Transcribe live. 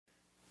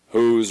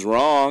Who's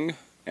wrong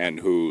and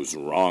who's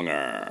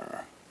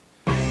wronger?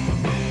 In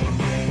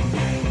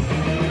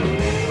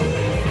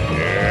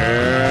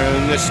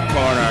this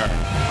corner,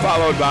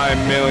 followed by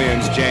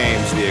millions,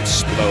 James the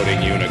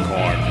Exploding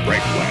Unicorn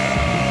Breakwell.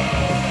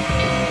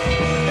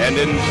 And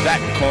in that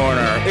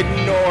corner,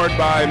 ignored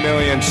by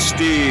millions,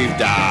 Steve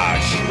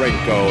Dash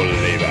Rinko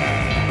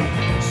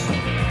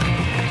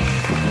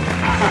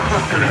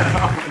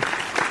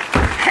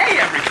Hey,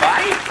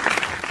 everybody!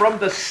 From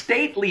the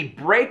stately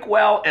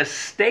Breakwell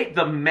Estate,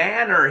 the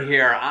manor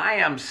here, I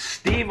am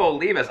Steve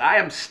Olivas. I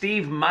am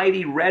Steve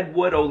Mighty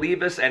Redwood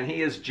Olivas, and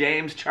he is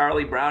James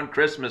Charlie Brown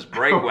Christmas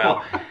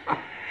Breakwell.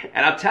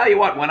 And I'll tell you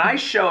what, when I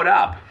showed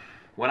up,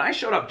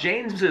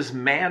 James's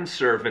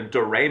manservant,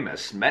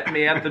 Doremus, met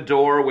me at the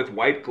door with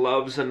white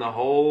gloves and the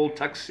whole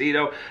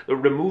tuxedo,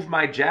 removed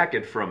my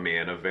jacket from me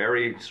in a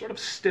very sort of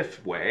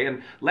stiff way,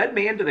 and led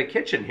me into the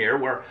kitchen here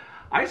where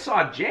I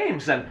saw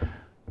James, and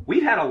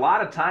we've had a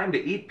lot of time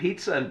to eat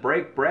pizza and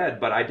break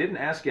bread, but I didn't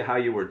ask you how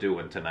you were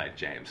doing tonight,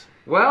 James.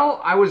 Well,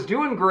 I was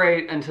doing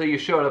great until you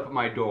showed up at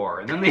my door,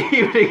 and then the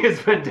evening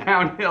has been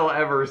downhill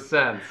ever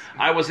since.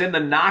 I was in the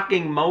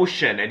knocking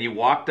motion, and you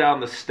walked down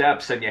the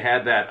steps, and you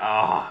had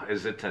that,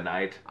 is it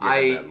tonight?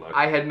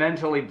 I had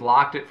mentally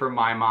blocked it from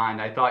my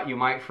mind. I thought you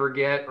might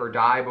forget or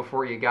die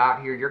before you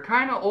got here. You're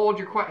kind of old,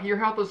 your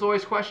health is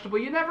always questionable,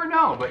 you never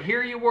know, but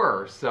here you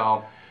were,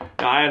 so...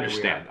 No, I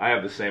understand. I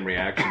have the same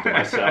reaction to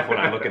myself when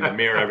I look in the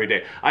mirror every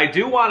day. I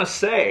do want to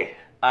say,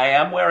 I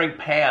am wearing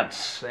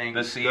pants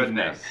this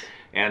evening.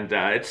 And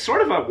it's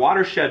sort of a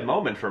watershed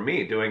moment for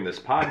me doing this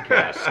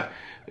podcast,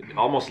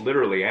 almost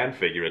literally and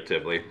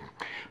figuratively.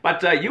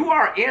 But you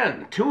are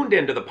tuned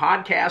into the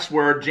podcast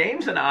where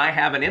James and I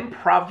have an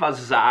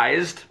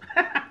improvised,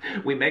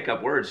 we make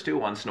up words too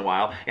once in a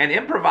while, an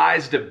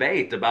improvised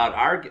debate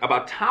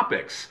about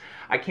topics.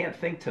 I can't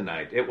think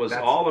tonight. It was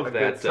That's all of a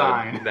that. Good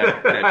sign.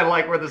 I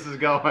like where this is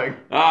going.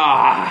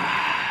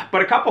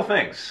 But a couple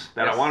things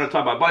that I want to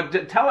talk about.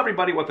 But tell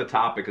everybody what the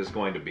topic is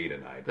going to be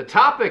tonight. The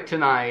topic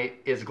tonight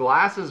is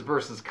glasses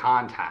versus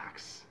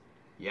contacts.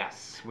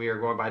 Yes, we are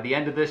going. By the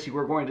end of this, you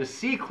are going to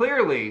see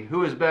clearly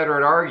who is better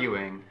at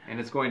arguing, and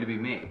it's going to be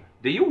me.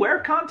 Do you wear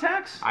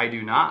contacts? I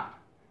do not.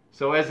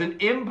 So as an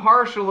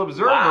impartial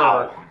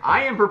observer,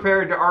 I am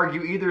prepared to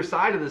argue either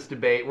side of this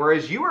debate,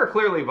 whereas you are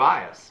clearly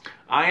biased.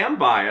 I am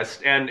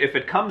biased, and if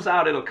it comes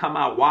out, it'll come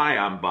out why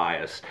I'm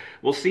biased.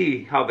 We'll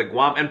see how the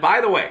Guam... And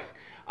by the way,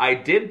 I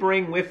did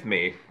bring with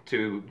me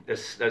to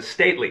a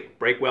stately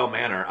Breakwell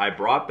Manor, I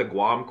brought the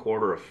Guam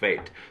Quarter of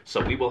Fate.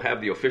 So we will have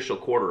the official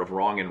quarter of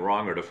wrong and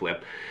wronger to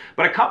flip.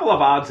 But a couple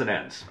of odds and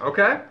ends.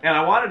 Okay. And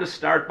I wanted to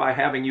start by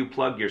having you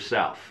plug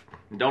yourself.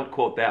 Don't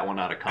quote that one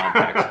out of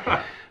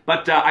context.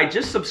 But I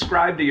just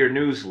subscribed to your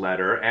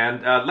newsletter,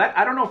 and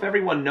I don't know if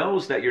everyone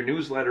knows that your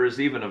newsletter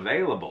is even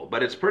available,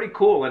 but it's pretty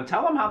cool, and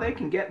tell them how they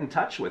can get in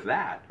touch with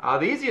that.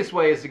 The easiest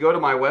way is to go to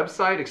my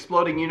website,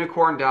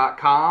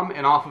 explodingunicorn.com,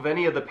 and off of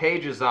any of the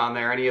pages on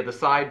there, any of the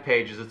side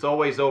pages, it's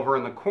always over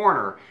in the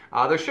corner.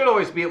 There should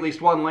always be at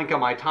least one link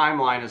on my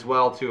timeline as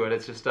well to it.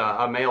 It's just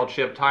a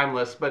MailChimp time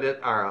list,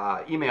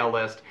 or email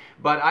list.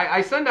 But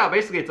I send out,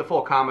 basically it's a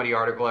full comedy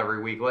article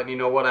every week, letting you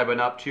know what I've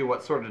been up to,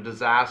 what sort of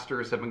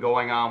disasters have been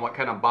going on, what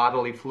kind of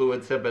bodily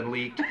fluids have been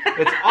leaked.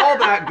 It's all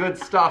that good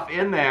stuff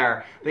in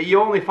there that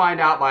you only find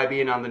out by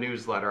being on the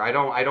newsletter. I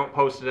don't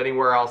post it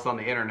anywhere else on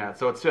the internet.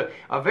 So it's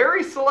a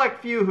very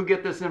select few who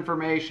get this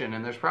information,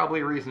 and there's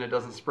probably a reason it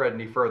doesn't spread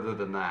any further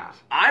than that.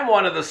 I'm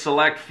one of the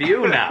select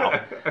few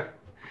now.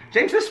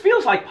 James, this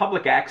feels like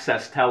public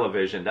access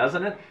television,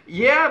 doesn't it?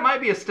 Yeah, it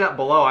might be a step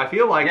below. I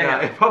feel like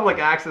if public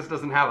access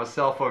doesn't have a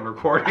cell phone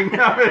recording,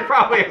 it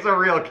probably has a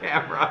real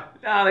camera.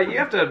 No, you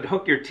have to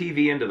hook your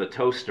TV into the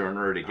toaster in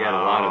order to get a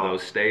lot of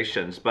those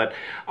stations. But,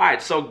 all right,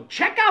 so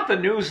check out the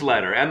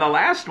newsletter. And the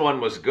last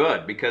one was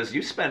good because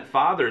you spent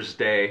Father's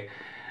Day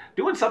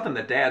doing something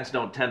that dads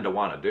don't tend to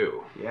want to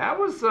do. Yeah, it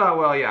was,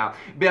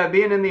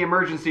 being in the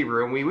emergency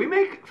room, we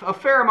make a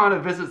fair amount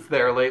of visits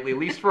there lately, at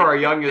least for our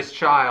youngest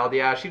child.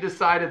 Yeah, she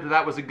decided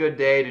that was a good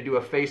day to do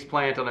a face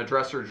plant on a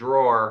dresser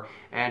drawer,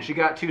 and she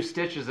got 2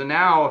 stitches, and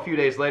now, a few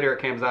days later,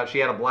 it comes out she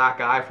had a black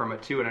eye from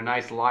it, too, and a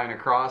nice line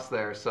across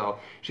there. So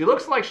she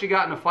looks like she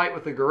got in a fight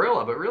with a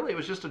gorilla, but really it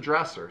was just a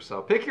dresser.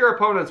 So pick your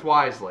opponents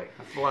wisely.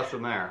 That's the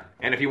lesson there.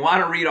 And if you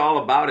want to read all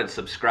about it,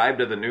 subscribe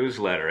to the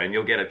newsletter, and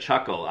you'll get a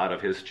chuckle out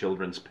of his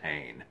children's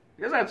pain.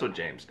 Because that's what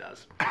James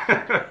does.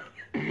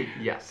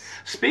 Yes.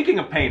 Speaking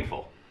of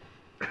painful.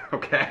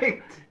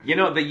 Okay. You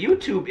know, the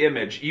YouTube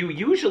image, you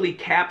usually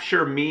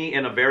capture me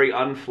in a very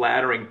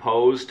unflattering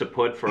pose to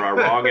put for our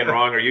Wrong and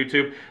Wronger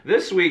YouTube.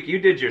 This week, you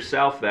did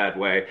yourself that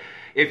way.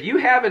 If you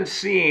haven't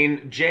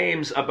seen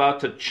James about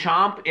to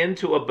chomp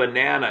into a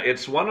banana,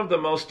 it's one of the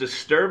most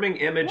disturbing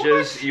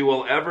images you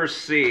will ever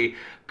see.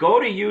 Go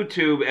to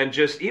YouTube and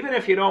just, even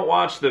if you don't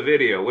watch the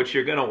video, which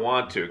you're going to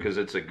want to because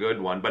it's a good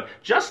one, but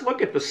just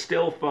look at the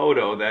still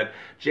photo that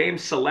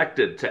James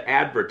selected to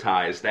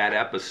advertise that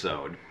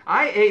episode.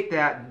 I ate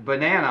that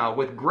banana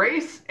with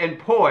grace and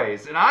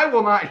poise, and I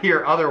will not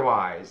hear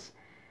otherwise.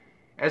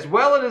 As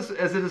well as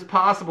it is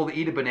possible to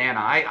eat a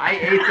banana. I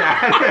ate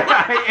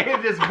that. I ate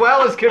it as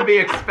well as can be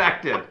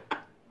expected.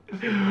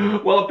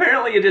 Well,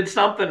 apparently you did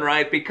something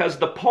right, because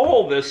the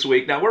poll this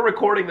week, now we're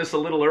recording this a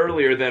little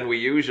earlier than we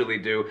usually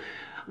do.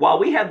 While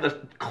we had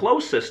the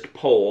closest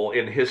poll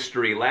in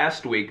history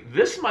last week,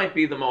 this might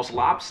be the most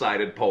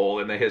lopsided poll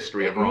in the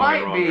history of Wrong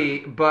and Wronger. It might be,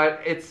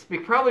 but it's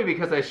probably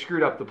because I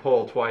screwed up the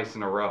poll twice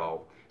in a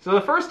row. So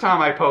the first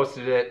time I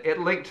posted it, it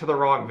linked to the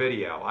wrong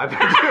video. I've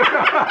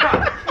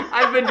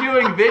been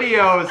doing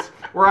videos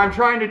where I'm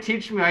trying to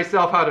teach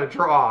myself how to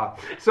draw.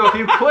 So if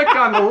you clicked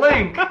on the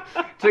link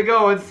to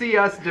go and see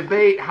us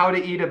debate how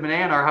to eat a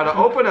banana or how to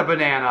open a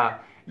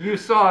banana, you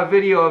saw a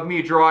video of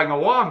me drawing a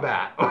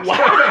wombat,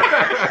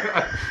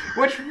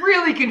 which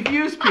really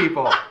confused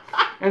people.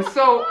 And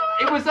so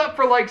it was up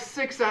for like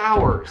 6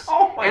 hours.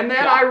 Oh my and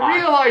then God. I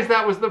realized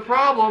that was the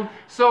problem.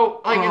 So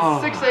like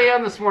at 6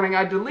 a.m. this morning,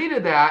 I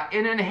deleted that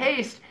and in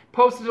haste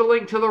posted a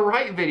link to the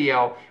right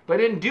video. But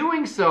in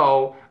doing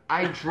so,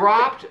 I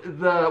dropped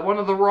one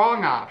of the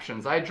wrong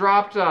options. I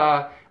dropped,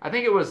 I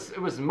think it was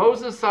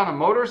Moses on a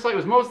motorcycle. It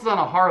was Moses on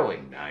a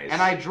Harley. Nice.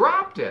 And I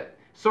dropped it.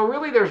 So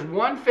really there's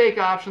one fake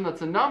option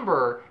that's a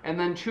number and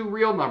then 2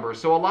 real numbers.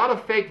 So a lot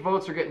of fake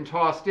votes are getting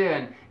tossed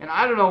in and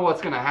I don't know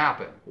what's going to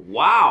happen.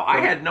 Wow,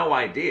 I had no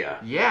idea.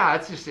 Yeah,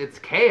 it's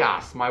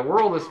chaos. My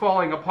world is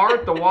falling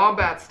apart. The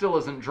wombat still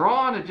isn't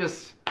drawn.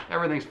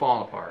 Everything's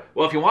falling apart.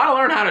 Well, if you want to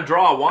learn how to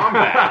draw a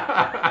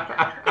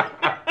wombat...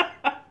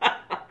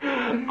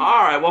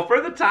 All right, well,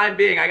 for the time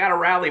being, I got to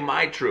rally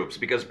my troops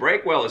because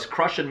Breakwell is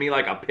crushing me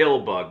like a pill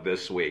bug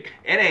this week.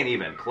 It ain't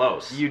even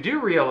close. You do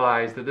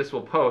realize that this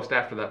will post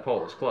after that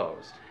poll is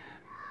closed.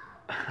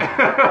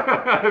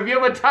 If you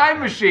have a time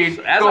machine,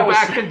 go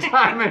back in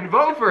time and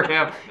vote for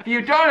him. If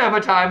you don't have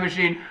a time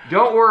machine,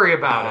 don't worry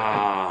about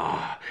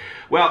it.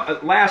 Well,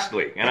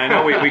 lastly, and I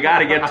know we got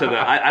to get to the...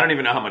 I don't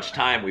even know how much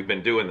time we've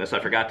been doing this. I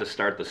forgot to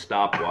start the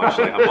stopwatch.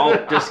 I'm all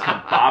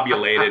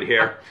discombobulated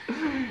here.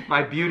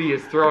 My beauty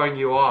is throwing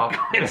you off.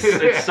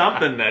 It's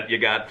something that you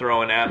got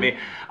thrown at me.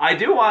 I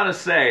do want to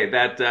say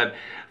that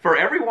for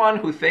everyone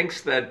who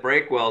thinks that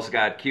Breakwell's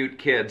got cute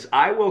kids,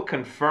 I will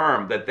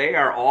confirm that they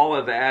are all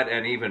of that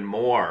and even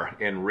more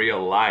in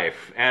real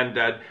life. And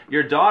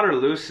your daughter,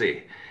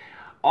 Lucy...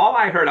 All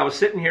I heard, I was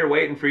sitting here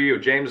waiting for you.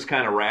 James is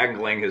kind of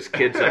wrangling his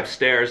kids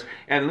upstairs,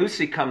 and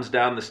Lucy comes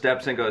down the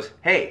steps and goes,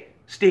 "Hey,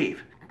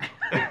 Steve."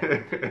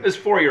 This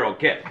 4-year-old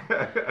kid.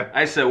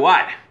 I said,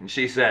 "What?" And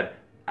she said,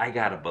 "I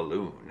got a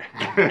balloon."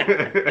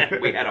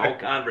 We had a whole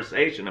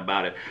conversation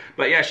about it.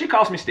 But yeah, she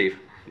calls me Steve.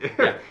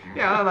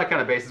 Yeah, on that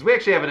kind of basis. We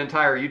actually have an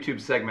entire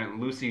YouTube segment,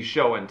 Lucy's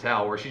Show and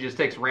Tell, where she just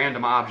takes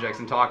random objects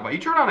and talk about it.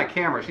 You turn on a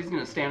camera, she's going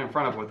to stand in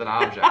front of it with an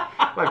object.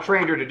 I've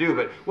trained her to do,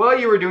 but while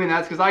you were doing that,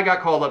 it's because I got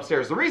called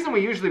upstairs. The reason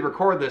we usually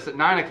record this at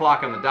 9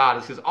 o'clock on the dot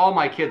is because all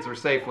my kids were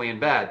safely in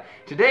bed.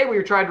 Today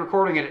we tried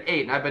recording it at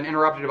 8, and I've been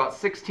interrupted about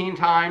 16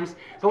 times.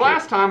 The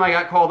last time I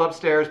got called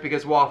upstairs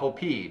because Waffle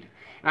peed.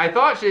 And I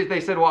thought they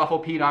said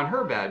Waffle peed on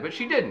her bed, but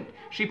she didn't.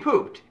 She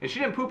pooped. And she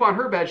didn't poop on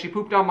her bed, she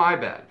pooped on my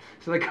bed.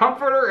 So the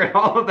comforter and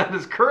all of that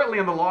is currently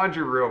in the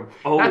laundry room.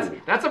 Oh.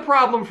 That's a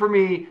problem for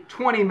me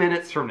 20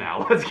 minutes from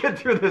now. Let's get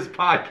through this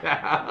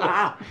podcast.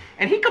 Wow.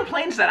 And he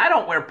complains that I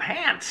don't wear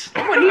pants.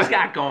 Look what he's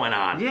got going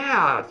on.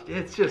 Yeah,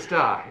 it's just,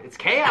 it's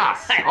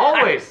chaos.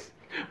 Always.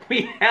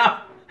 We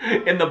have,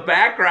 in the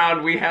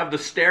background, we have the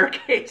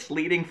staircase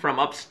leading from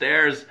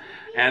upstairs.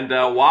 And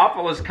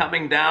Waffle is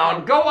coming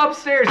down. Go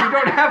upstairs. You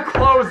don't have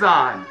clothes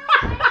on.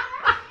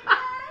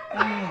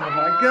 Oh,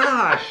 my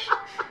gosh.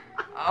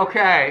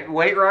 Okay,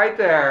 wait right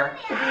there.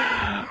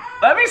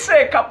 Let me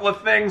say a couple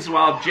of things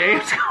while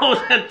James goes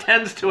and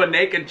tends to a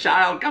naked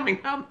child coming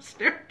down the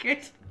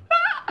staircase.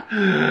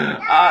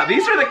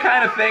 These are the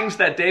kind of things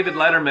that David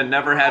Letterman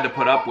never had to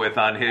put up with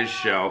on his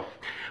show.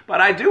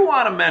 But I do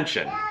want to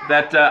mention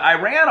that I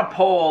ran a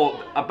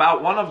poll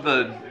about one of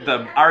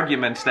the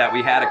arguments that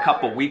we had a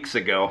couple weeks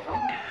ago.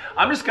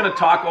 I'm just going to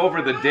talk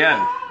over the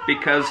din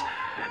because,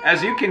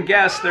 as you can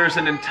guess, there's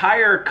an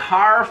entire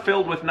car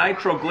filled with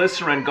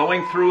nitroglycerin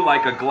going through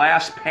like a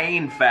glass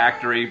pane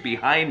factory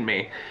behind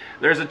me.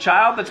 There's a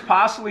child that's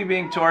possibly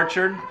being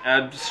tortured,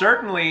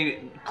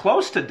 certainly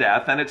close to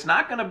death, and it's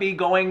not going to be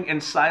going in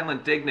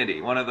silent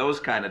dignity, one of those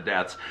kind of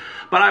deaths.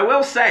 But I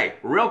will say,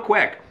 real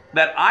quick,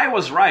 that I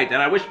was right,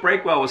 and I wish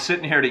Breakwell was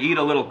sitting here to eat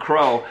a little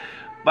crow,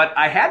 but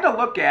I had to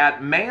look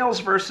at males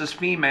versus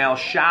females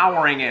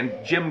showering in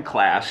gym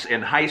class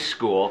in high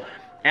school,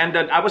 and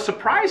I was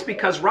surprised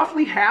because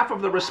roughly half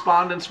of the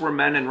respondents were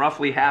men and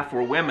roughly half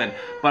were women.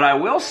 But I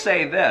will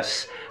say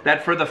this,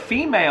 that for the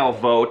female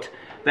vote,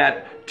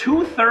 that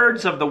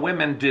 2/3 of the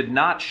women did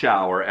not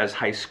shower as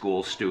high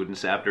school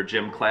students after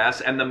gym class,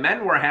 and the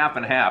men were half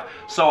and half.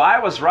 So I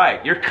was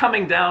right. You're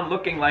coming down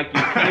looking like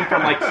you came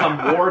from like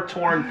some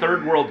war-torn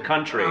third world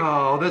country.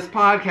 Oh, this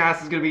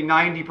podcast is going to be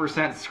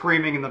 90%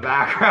 screaming in the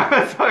background.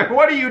 It's like,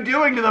 what are you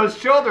doing to those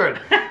children?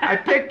 I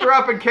picked her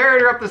up and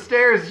carried her up the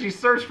stairs. She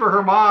searched for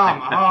her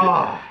mom.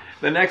 Oh.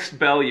 The next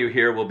bell you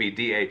hear will be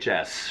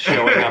DHS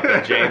showing up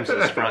at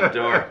James's front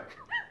door.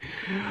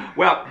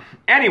 Well,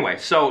 anyway,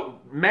 so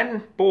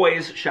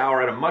boys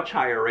shower at a much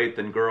higher rate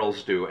than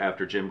girls do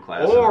after gym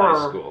class in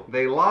high school. Or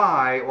they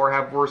lie or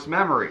have worse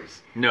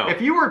memories. No.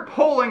 If you were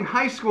polling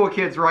high school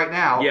kids right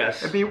now,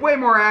 yes, it'd be way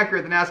more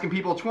accurate than asking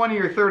people 20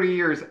 or 30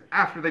 years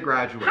after they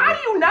graduated. How do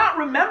you not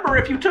remember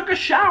if you took a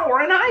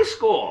shower in high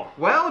school?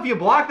 Well, if you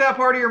block that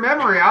part of your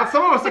memory out,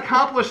 some of us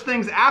accomplish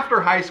things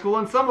after high school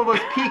and some of us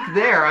peak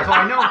there. So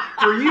I know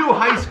for you,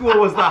 high school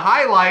was the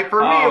highlight.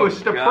 For me, it was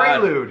just a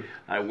prelude.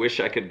 I wish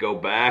I could go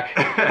back.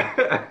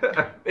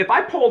 If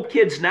I polled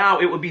kids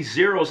now, it would be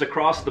zeros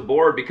across the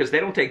board because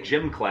they don't take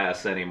gym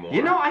class anymore.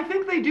 You know, I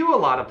think they do a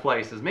lot of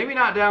places. Maybe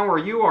not down where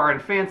you are in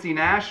fancy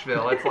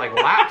Nashville. It's like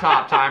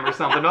laptop time or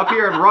something. Up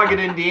here in rugged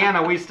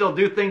Indiana, we still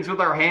do things with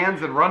our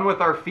hands and run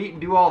with our feet and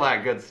do all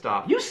that good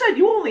stuff. You said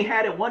you only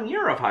had it 1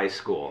 year of high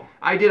school.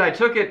 I did. I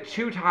took it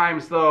 2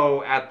 times,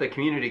 though, at the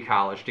community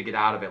college to get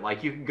out of it.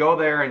 Like, you could go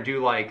there and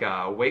do, like,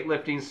 a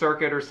weightlifting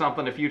circuit or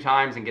something a few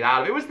times and get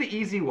out of it. It was the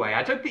easy way.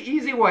 I took the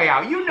easy way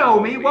out. You know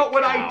me. What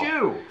would I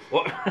do?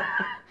 Well,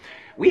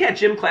 we had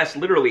gym class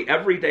literally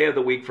every day of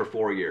the week for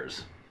 4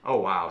 years. Oh,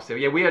 wow. So,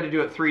 yeah, we had to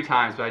do it 3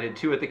 times, but I did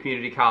 2 at the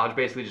community college,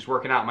 basically just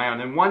working out my own.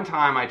 And 1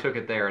 time I took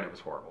it there, and it was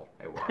horrible.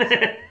 It was.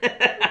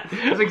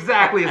 It was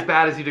exactly as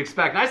bad as you'd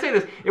expect. And I say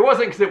this, it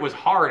wasn't because it was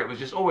hard. It was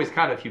just always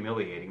kind of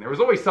humiliating. There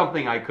was always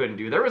something I couldn't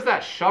do. There was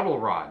that shuttle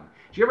run.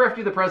 Did you ever have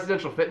to do the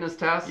presidential fitness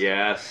test?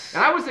 Yes.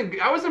 And I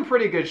was in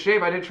pretty good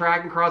shape. I did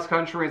track and cross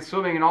country and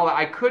swimming and all that.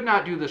 I could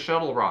not do the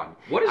shuttle run.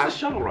 What is the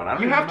shuttle run? I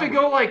don't You even have to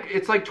remember. go like,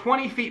 it's like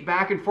 20 feet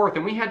back and forth,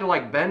 and we had to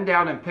like bend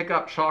down and pick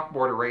up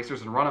chalkboard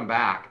erasers and run them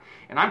back.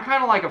 And I'm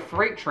kind of like a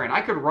freight train.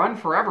 I could run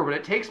forever, but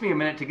it takes me a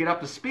minute to get up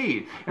to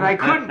speed. And I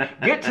couldn't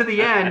get to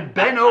the end,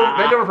 bend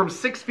over from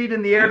 6 feet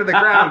in the air to the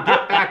ground,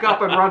 get back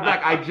up and run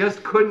back. I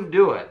just couldn't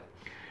do it.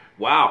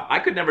 Wow, I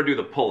could never do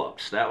the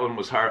pull-ups. That one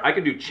was hard. I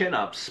could do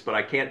chin-ups, but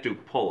I can't do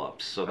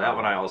pull-ups. So that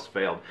one I always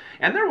failed.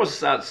 And there was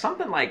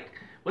something like,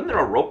 wasn't there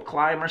a rope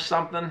climb or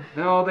something?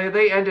 No,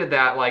 they ended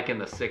that like in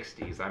the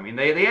 60s. I mean,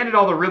 they ended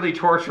all the really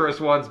torturous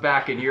ones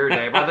back in your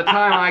day. By the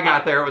time I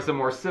got there, it was a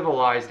more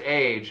civilized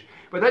age.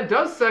 But that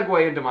does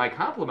segue into my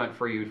compliment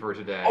for you for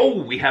today.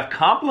 Oh, we have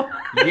compliments?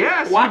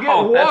 Yes, wow, you get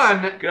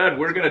one. That's good.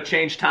 We're going to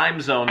change time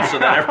zones so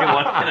that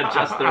everyone can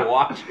adjust their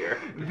watch here.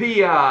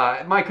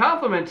 My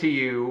compliment to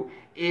you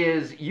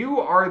is you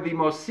are the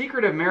most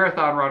secretive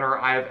marathon runner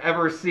I have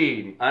ever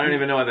seen. I don't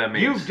even know what that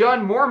means. You've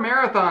done more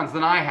marathons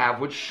than I have,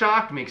 which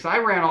shocked me because I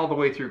ran all the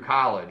way through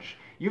college.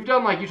 You've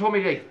done, like, you told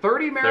me today,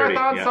 30 marathons,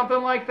 30, yeah.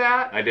 something like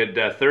that? I did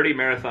 30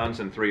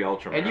 marathons and 3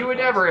 ultra marathons. And you would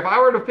never, if I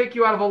were to pick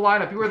you out of a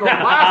lineup, you were the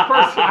last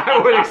person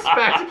I would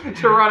expect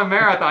to run a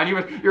marathon.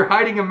 You're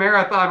hiding a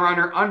marathon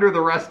runner under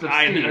the rest of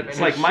Steve. It's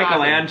like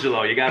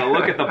Michelangelo. You got to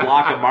look at the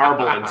block of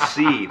marble and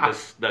see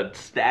the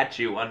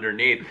statue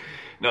underneath.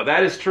 No,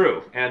 that is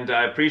true, and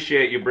I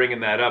appreciate you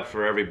bringing that up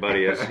for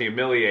everybody, as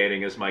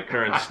humiliating as my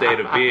current state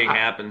of being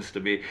happens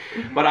to be.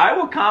 But I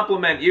will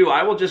compliment you.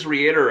 I will just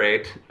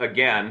reiterate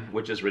again,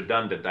 which is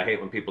redundant. I hate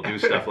when people do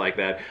stuff like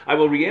that. I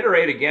will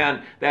reiterate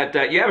again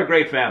that you have a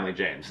great family,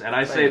 James, and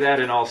I say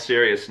that in all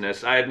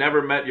seriousness. I had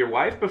never met your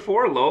wife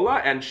before, Lola,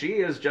 and she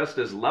is just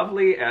as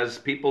lovely as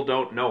people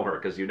don't know her,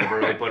 because you never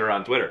really put her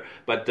on Twitter.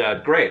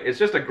 But great. It's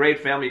just a great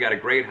family. You got a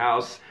great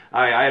house.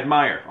 I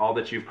admire all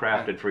that you've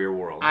crafted for your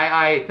world.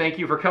 I thank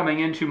you for coming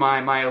into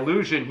my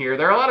illusion here.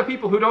 There are a lot of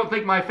people who don't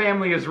think my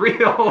family is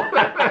real.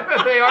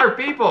 They are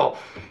people.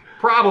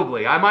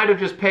 Probably. I might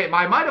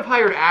have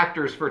hired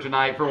actors for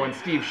tonight for when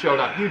Steve showed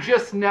up. You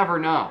just never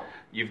know.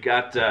 You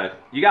got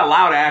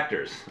loud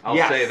actors. I'll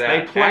say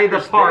that. They play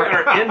actors, the part. They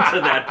are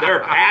into that. They're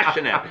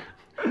passionate.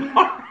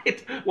 All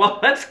right. Well,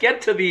 let's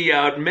get to the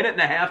minute and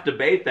a half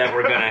debate that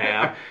we're going to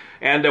have.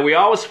 And we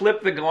always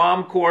flip the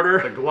glom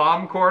quarter. The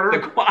glom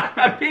quarter?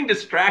 I'm being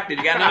distracted.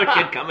 You got another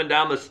kid coming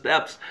down the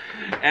steps.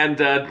 And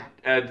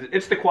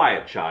it's the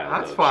quiet child.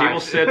 That's though. fine. She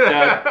will sit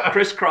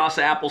crisscross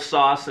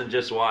applesauce and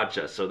just watch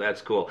us. So that's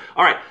cool.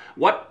 All right.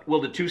 What will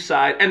the two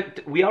sides...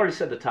 And we already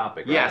said the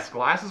topic, right? Yes.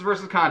 Glasses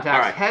versus contacts. All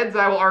right. Heads,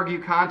 I will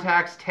argue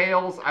contacts.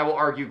 Tails, I will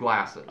argue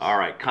glasses. All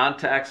right.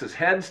 Contacts is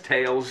heads.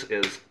 Tails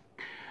is...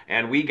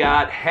 And we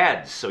got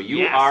heads. So you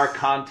Yes. are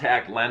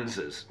contact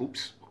lenses.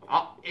 Oops.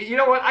 You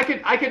know what? I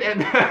could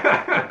end.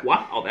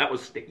 Wow, that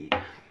was sticky.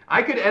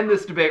 I could end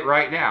this debate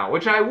right now,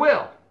 which I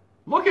will.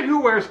 Look at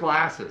who wears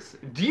glasses.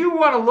 Do you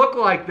want to look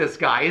like this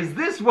guy? Is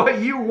this what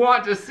you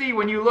want to see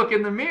when you look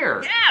in the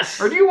mirror?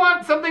 Yes! Or do you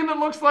want something that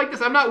looks like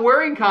this? I'm not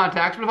wearing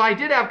contacts, but if I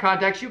did have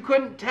contacts, you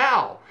couldn't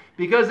tell,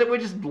 because it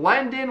would just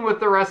blend in with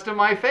the rest of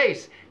my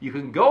face. You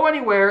can go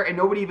anywhere and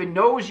nobody even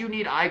knows you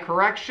need eye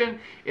correction.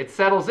 It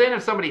settles in.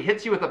 If somebody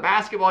hits you with a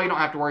basketball, you don't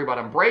have to worry about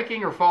them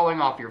breaking or falling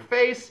off your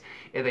face.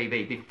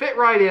 They fit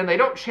right in. They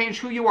don't change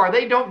who you are.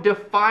 They don't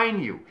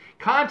define you.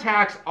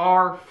 Contacts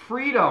are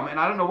freedom, and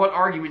I don't know what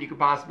argument you could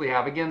possibly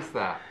have against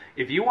that.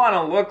 If you want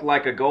to look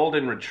like a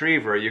golden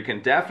retriever, you can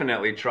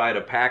definitely try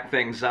to pack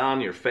things on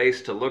your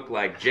face to look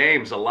like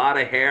James. A lot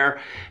of hair.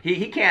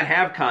 He can't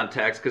have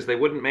contacts because they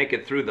wouldn't make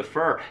it through the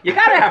fur. You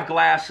got to have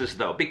glasses,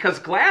 though, because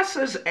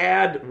glasses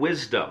add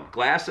wisdom.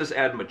 Glasses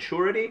add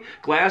maturity.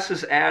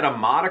 Glasses add a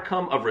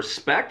modicum of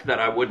respect that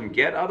I wouldn't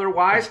get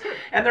otherwise.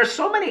 And there's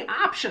so many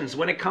options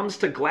when it comes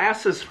to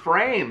glasses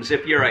frames.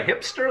 If you're a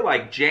hipster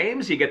like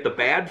James, you get the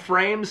bad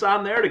frames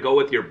on there to go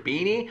with your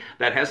beanie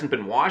that hasn't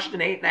been washed in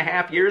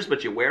 8.5 years,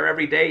 but you wear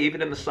every day,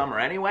 even in the summer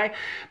anyway.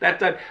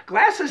 That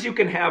glasses you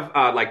can have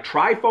like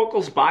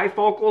trifocals,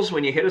 bifocals.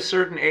 When you hit a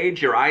certain age,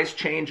 your eyes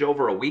change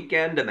over a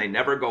weekend and they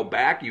never go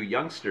back. You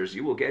youngsters,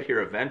 you will get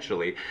here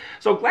eventually.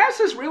 So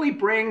glasses really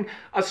bring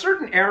a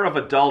certain air of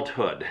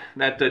adulthood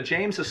that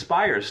James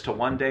aspires to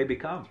one day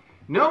become.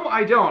 No,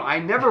 I don't. I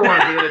never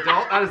want to be an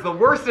adult. That is the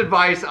worst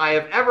advice I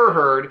have ever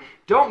heard.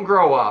 Don't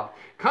grow up.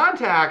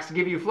 Contacts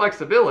give you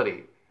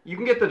flexibility. You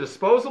can get the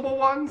disposable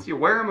ones, you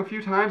wear them a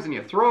few times and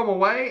you throw them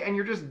away and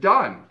you're just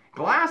done.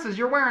 Glasses,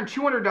 you're wearing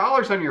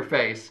 $200 on your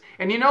face,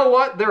 and you know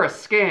what? They're a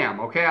scam,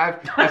 okay? I've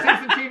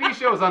seen some TV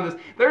shows on this.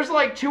 There's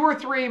like 2 or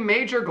 3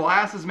 major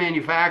glasses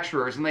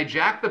manufacturers, and they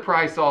jack the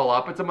price all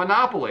up. It's a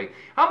monopoly.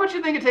 How much do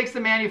you think it takes to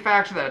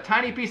manufacture that? A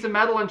tiny piece of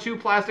metal and 2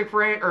 plastic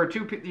frame, or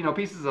 2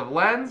 pieces of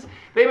lens?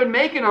 They've been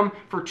making them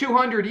for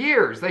 200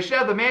 years. They should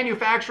have the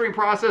manufacturing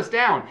process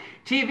down.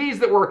 TVs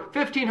that were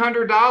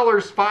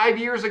 $1,500 5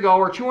 years ago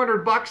are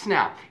 $200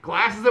 now.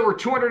 Glasses that were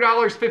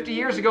 $200 50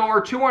 years ago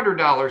are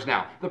 $200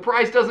 now. The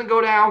price doesn't go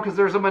down because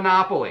there's a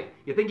monopoly.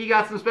 You think you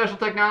got some special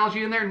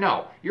technology in there?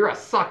 No, you're a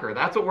sucker.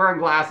 That's what wearing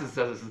glasses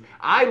says.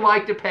 I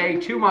like to pay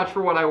too much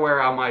for what I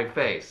wear on my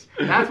face.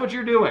 That's what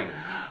you're doing.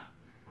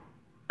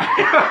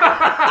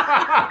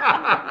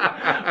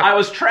 I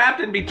was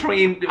trapped in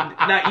between.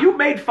 Now, you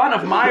made fun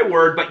of my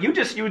word, but you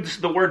just used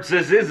the word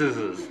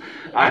zzzz.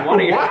 I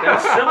want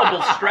that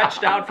syllable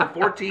stretched out for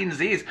 14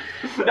 Z's.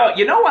 No,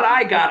 you know what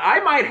I got? I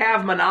might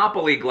have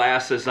Monopoly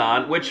glasses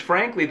on, which,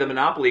 frankly, the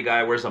Monopoly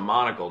guy wears a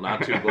monocle,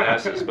 not 2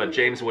 glasses. But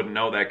James wouldn't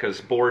know that because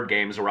board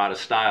games were out of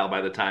style by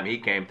the time he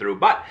came through.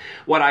 But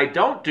what I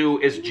don't do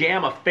is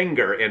jam a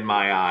finger in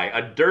my eye.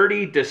 A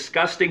dirty,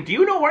 disgusting... Do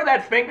you know where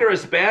that finger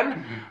has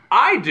been?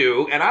 I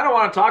do, and I don't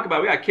want to talk about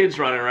it. We got kids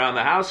running around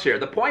the house here.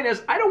 The point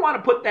is, I don't want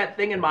to put that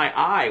thing in my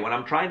eye when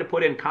I'm trying to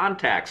put in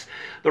contacts.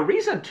 The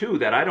reason, too,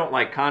 that I don't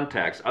like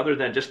contacts, other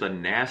than just the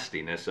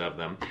nastiness of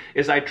them,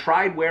 is I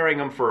tried wearing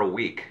them for a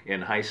week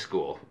in high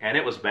school, and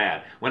it was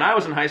bad. When I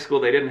was in high school,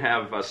 they didn't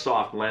have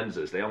soft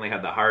lenses. They only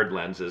had the hard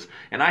lenses,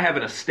 and I have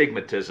an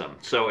astigmatism.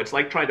 So it's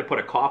like trying to put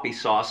a coffee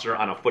saucer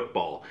on a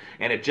football,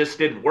 and it just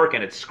didn't work,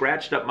 and it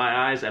scratched up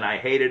my eyes, and I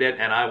hated it,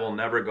 and I will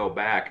never go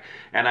back.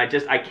 And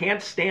I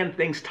can't stand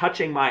things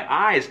touching my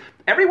eyes.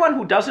 Everyone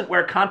who doesn't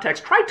wear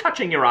contacts, try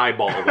touching your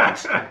eyeball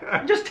once.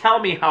 Just tell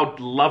me how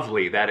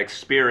lovely that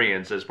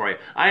experience is for you.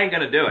 I ain't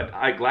going to do it.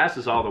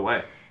 Glasses all the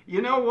way.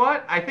 You know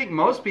what? I think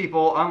most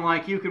people,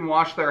 unlike you, can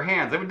wash their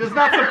hands. It does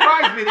not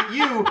surprise me that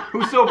you,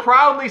 who so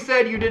proudly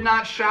said you did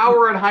not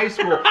shower in high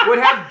school, would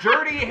have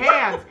dirty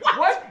hands.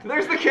 What?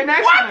 There's the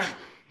connection. What?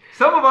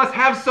 Some of us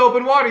have soap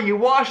and water. You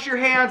wash your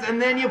hands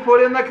and then you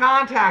put in the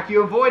contact.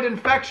 You avoid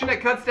infection. It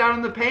cuts down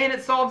on the pain.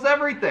 It solves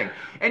everything.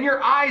 And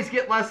your eyes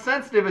get less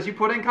sensitive as you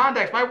put in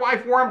contacts. My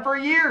wife wore them for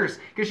years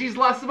because she's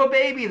less of a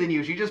baby than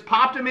you. She just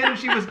popped them in and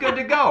she was good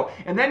to go.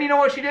 And then you know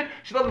what she did?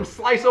 She let them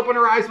slice open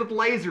her eyes with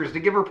lasers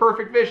to give her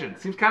perfect vision.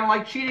 Seems kind of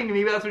like cheating to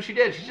me, but that's what she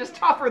did. She's just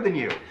tougher than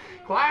you.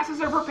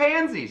 Glasses are for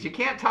pansies. You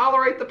can't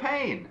tolerate the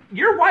pain.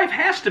 Your wife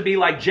has to be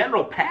like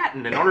General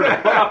Patton in order to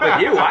put up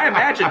with you. I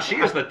imagine she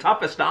is the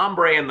toughest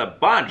hombre in the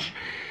bunch.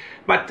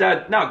 But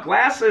no,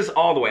 glasses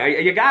all the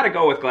way. You got to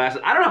go with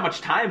glasses. I don't know how much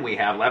time we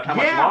have left, how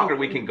much longer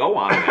we can go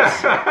on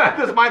this.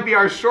 This might be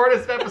our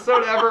shortest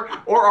episode ever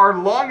or our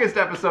longest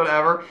episode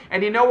ever.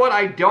 And you know what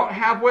I don't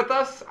have with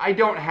us? I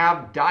don't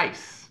have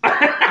dice.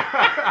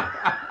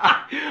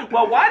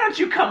 Well, why don't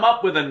you come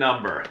up with a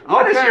number?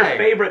 What is your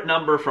favorite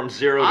number from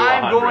 0 to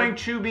 100? I'm going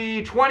to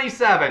be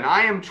 27.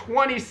 I am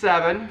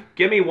 27.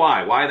 Give me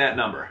why. Why that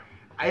number?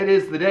 It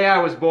is the day I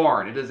was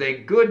born. It is a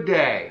good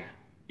day.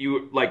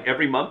 You, like,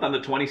 every month on the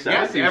 27th,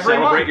 yes, you every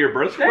celebrate month. your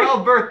birthday?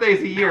 12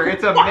 birthdays a year.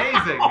 It's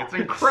amazing. It's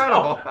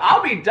incredible. So,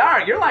 I'll be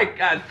darned. You're like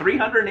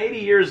 380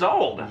 years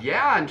old.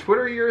 Yeah, in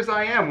Twitter years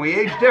I am. We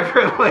age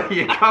differently.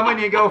 You come and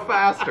you go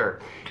faster.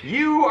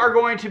 You are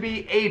going to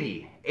be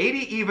 80.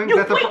 80 even.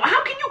 Wait,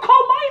 how can you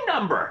call my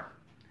number?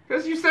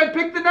 Because you said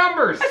pick the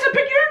numbers. I said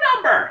pick your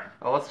number.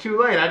 Oh, it's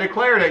too late. I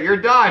declared it. You're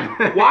done.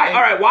 Why?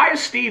 All right, why is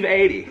Steve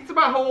 80? It's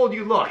about how old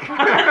you look.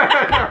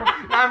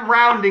 I'm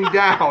rounding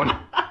down.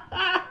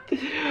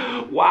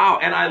 Wow,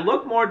 and I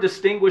look more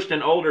distinguished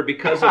and older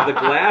because of the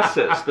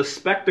glasses, the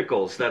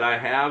spectacles that I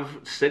have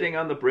sitting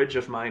on the bridge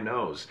of my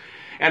nose.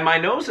 And my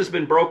nose has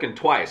been broken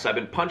twice. I've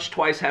been punched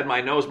twice, had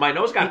my nose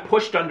got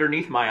pushed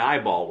underneath my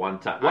eyeball one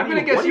time. What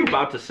are you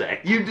about to say?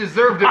 You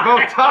deserved it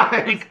both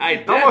times. I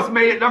did. Almost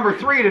made it number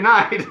 3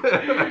 tonight.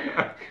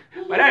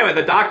 But anyway,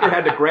 the doctor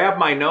had to grab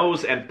my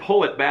nose and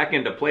pull it back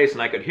into place,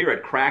 and I could hear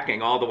it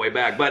cracking all the way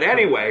back. But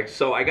anyway,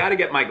 so I got to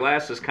get my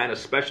glasses kind of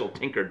special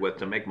tinkered with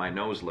to make my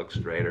nose look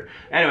straighter.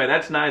 Anyway,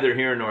 that's neither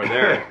here nor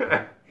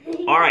there.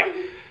 All right.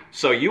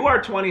 So you are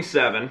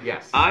 27.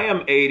 Yes. I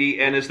am 80,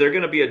 and is there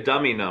going to be a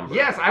dummy number?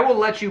 Yes, I will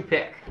let you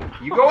pick.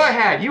 You go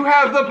ahead. You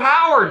have the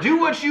power. Do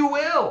what you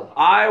will.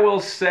 I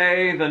will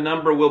say the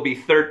number will be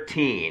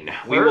 13.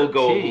 We will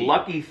go 13.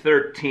 lucky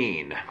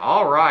 13.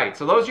 All right.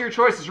 So those are your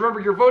choices. Remember,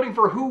 you're voting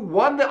for who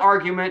won the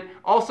argument,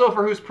 also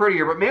for who's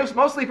prettier, but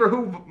mostly for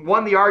who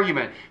won the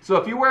argument. So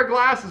if you wear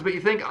glasses but you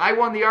think I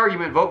won the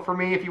argument, vote for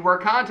me. If you wear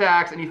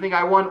contacts and you think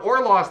I won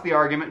or lost the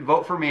argument,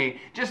 vote for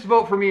me. Just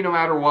vote for me no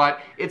matter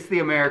what. It's the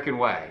American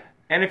way.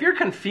 And if you're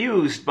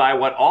confused by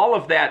what all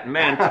of that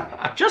meant,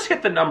 just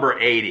hit the number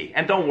 80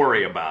 and don't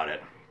worry about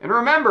it. And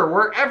remember,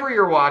 wherever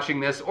you're watching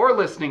this or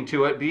listening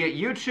to it, be it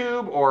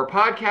YouTube or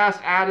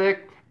Podcast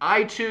Addict,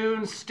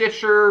 iTunes,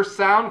 Stitcher,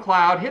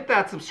 SoundCloud, hit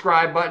that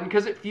subscribe button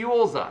because it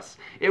fuels us.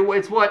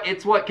 It's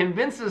what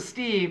convinces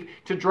Steve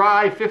to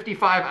drive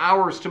 55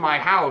 hours to my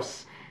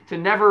house to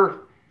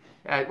never...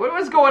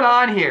 what's going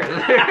on here?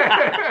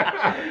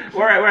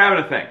 We're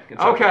having a thing.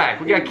 It's okay,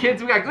 we got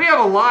kids. We have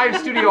a live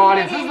studio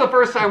audience. This is the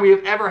first time we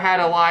have ever had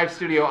a live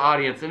studio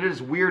audience, and it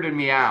is weirding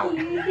me out.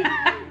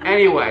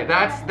 Anyway,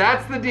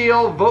 that's the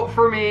deal. Vote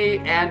for me,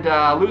 and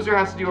loser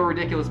has to do a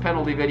ridiculous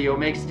penalty video.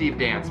 Make Steve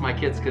dance. My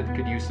kids could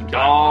use some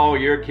time. Oh,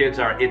 your kids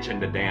are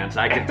itching to dance.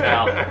 I can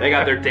tell. They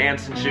got their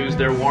dancing shoes.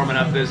 They're warming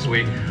up this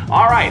week.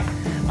 All right.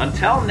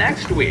 Until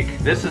next week,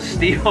 this is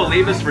Steve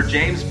Olivas for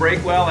James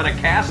Breakwell and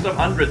a cast of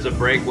hundreds of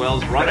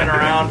Breakwells running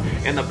around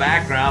in the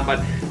background.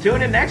 But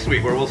tune in next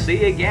week where we'll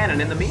see you again.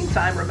 And in the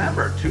meantime,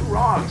 remember, 2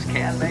 wrongs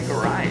can make a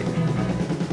right.